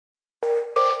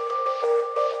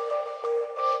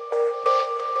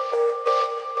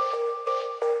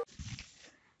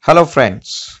Hello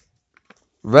friends,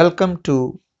 welcome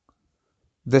to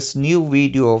this new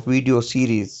video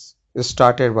series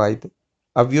started by the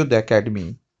Avyud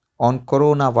Academy on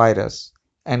coronavirus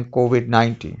and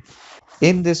COVID-19.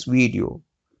 In this video,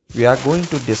 we are going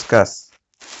to discuss,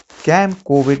 can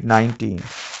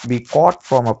COVID-19 be caught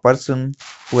from a person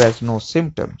who has no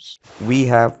symptoms? We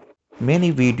have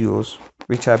many videos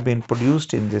which have been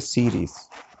produced in this series.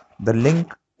 The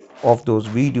link of those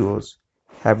videos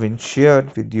have been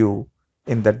shared with you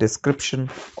in the description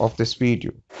of this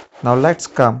video. Now let's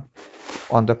come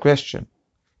on the question.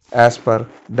 As per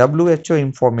WHO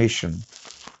information,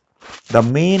 the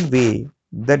main way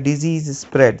the disease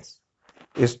spreads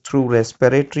is through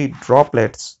respiratory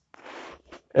droplets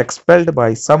expelled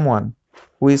by someone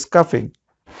who is coughing.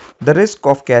 The risk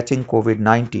of catching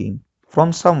COVID-19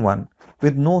 from someone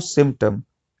with no symptom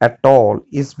at all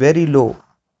is very low.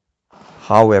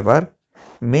 However,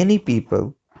 many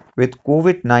people with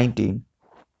COVID-19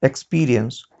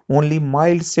 experience only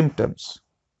mild symptoms.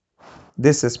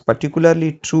 This is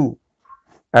particularly true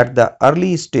at the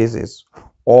early stages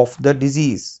of the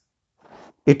disease.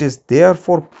 It is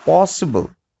therefore possible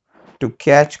to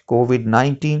catch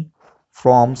COVID-19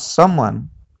 from someone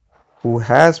who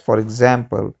has, for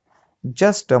example,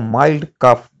 just a mild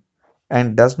cough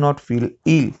and does not feel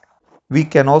ill. We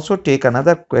can also take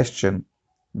another question,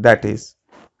 that is,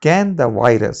 can the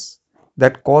virus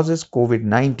that causes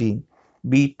COVID-19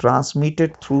 be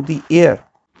transmitted through the air?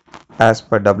 As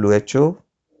per WHO,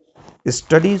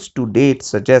 studies to date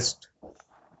suggest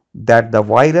that the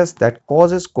virus that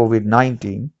causes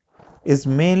COVID-19 is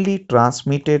mainly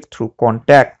transmitted through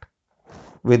contact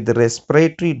with the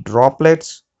respiratory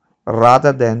droplets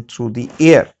rather than through the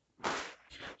air.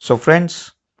 So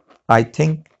friends, I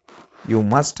think you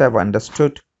must have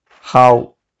understood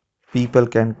how people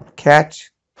can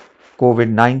catch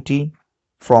COVID-19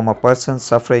 from a person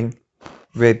suffering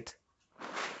with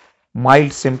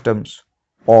mild symptoms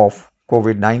of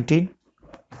COVID-19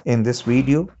 in this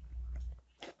video.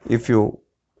 If you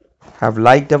have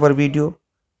liked our video,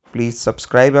 please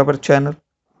subscribe our channel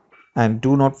and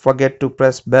do not forget to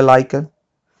press bell icon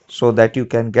so that you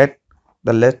can get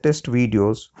the latest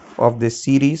videos of this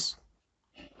series.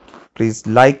 Please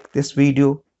like this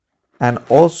video and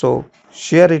also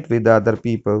share it with other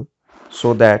people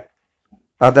so that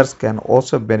others can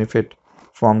also benefit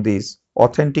from this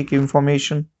authentic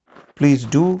information. Please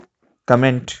do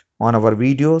comment on our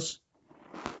videos.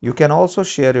 You can also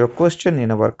share your question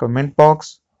in our comment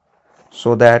box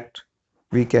so that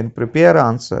we can prepare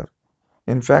answer,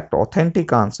 in fact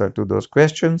authentic answer to those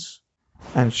questions,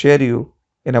 and share you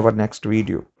in our next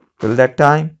video. Till that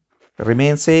time,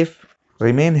 remain safe,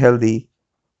 remain healthy,